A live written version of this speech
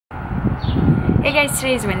Hey guys,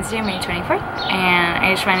 today is Wednesday, May 24th, and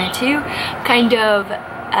I just wanted to kind of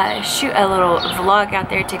shoot a little vlog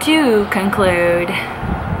out there to conclude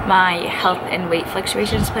my health and weight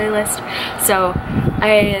fluctuations playlist. So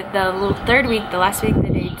the third week, the last week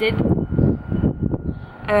that I did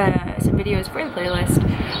some videos for the playlist,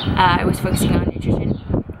 I was focusing on nutrition,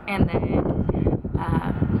 and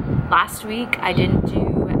then last week I didn't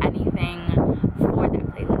do anything for that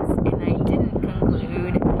playlist, and I didn't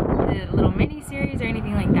conclude the little mini series or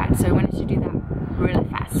anything like that, so I wanted to do that really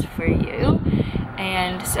fast for you.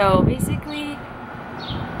 And so basically,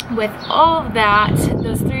 with all of that,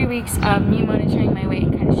 those 3 weeks of me monitoring my weight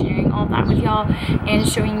and kind of sharing all that with y'all and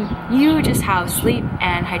showing you just how sleep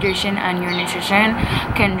and hydration and your nutrition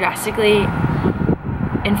can drastically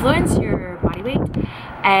influence your body weight.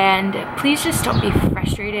 And please just don't be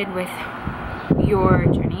frustrated with your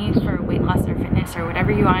journey for weight loss or fitness or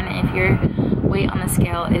whatever you want if your weight on the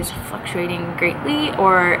scale is fluctuating greatly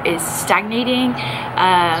or is stagnating,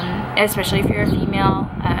 especially if you're a female.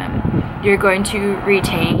 You're going to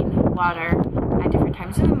retain water at different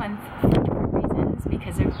times of the month for different reasons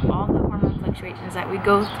because of all the hormone fluctuations that we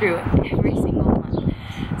go through every single month.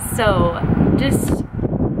 So just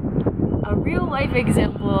a real life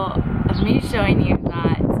example of me showing you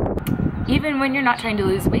that even when you're not trying to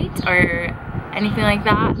lose weight or anything like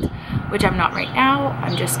that, which I'm not right now,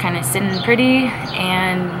 I'm just kind of sitting pretty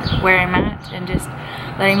and where I'm at and just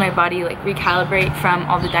letting my body like recalibrate from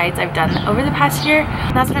all the diets I've done over the past year.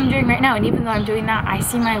 That's what I'm doing right now, and even though I'm doing that, I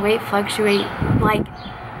see my weight fluctuate like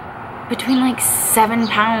between like 7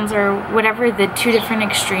 pounds or whatever the two different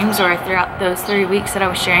extremes were throughout those 3 weeks that I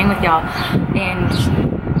was sharing with y'all. And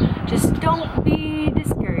just don't be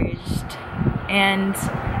discouraged. And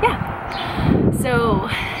yeah, so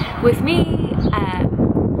with me,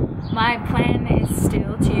 my plan is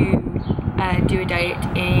still to do a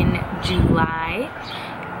diet in July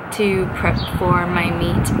to prep for my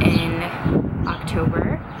meet in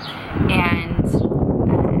October, and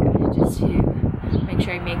just to make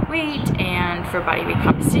sure I make weight and for body weight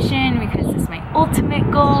composition, because it's my ultimate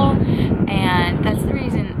goal. And that's the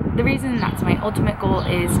reason that's my ultimate goal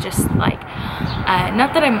is just like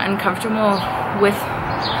not that I'm uncomfortable with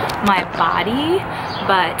my body,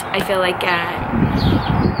 but I feel like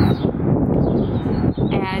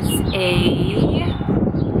as a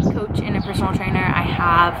coach and a personal trainer, I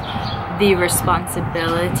have the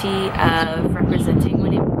responsibility of representing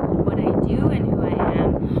what I do and who I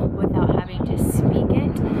am without having to speak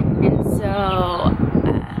it. And so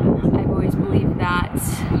I've always believed that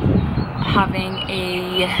having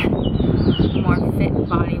a more fit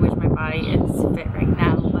body, which my body is fit right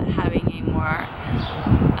now, but having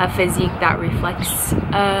a physique that reflects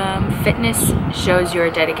fitness shows your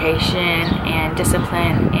dedication and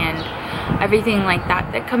discipline and everything like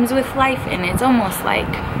that comes with life. And it's almost like,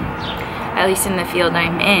 at least in the field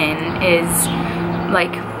I'm in, is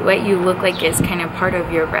like what you look like is kind of part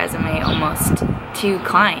of your resume almost to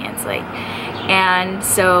clients. Like, and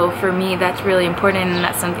so for me that's really important, and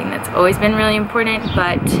that's something that's always been really important,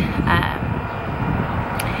 but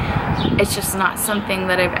it's just not something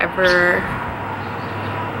that I've ever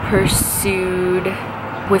pursued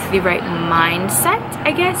with the right mindset,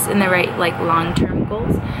 I guess, and the right like long-term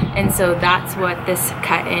goals. And so that's what this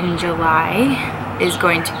cut in July is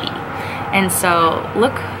going to be. And so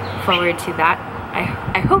look forward to that.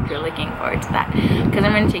 I hope you're looking forward to that, because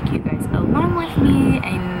I'm going to take you guys along with me,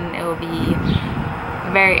 and it will be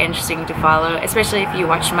very interesting to follow, especially if you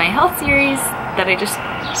watched my health series that I just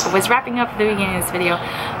was wrapping up at the beginning of this video.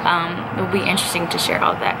 It will be interesting to share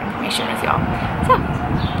all that information with y'all. So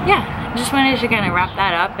yeah, I just wanted to kind of wrap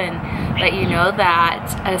that up and let you know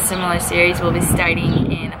that a similar series will be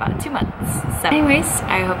starting in about 2 months. So anyways,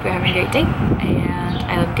 I hope you're having a great day, and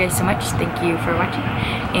I love you guys so much. Thank you for watching,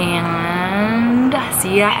 and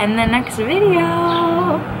see ya in the next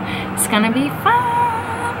video. It's gonna be fun.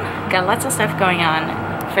 Got lots of stuff going on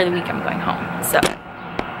for the week I'm going home, so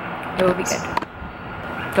it will be good.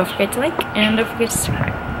 Don't forget to like and don't forget to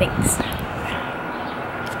subscribe. Thanks.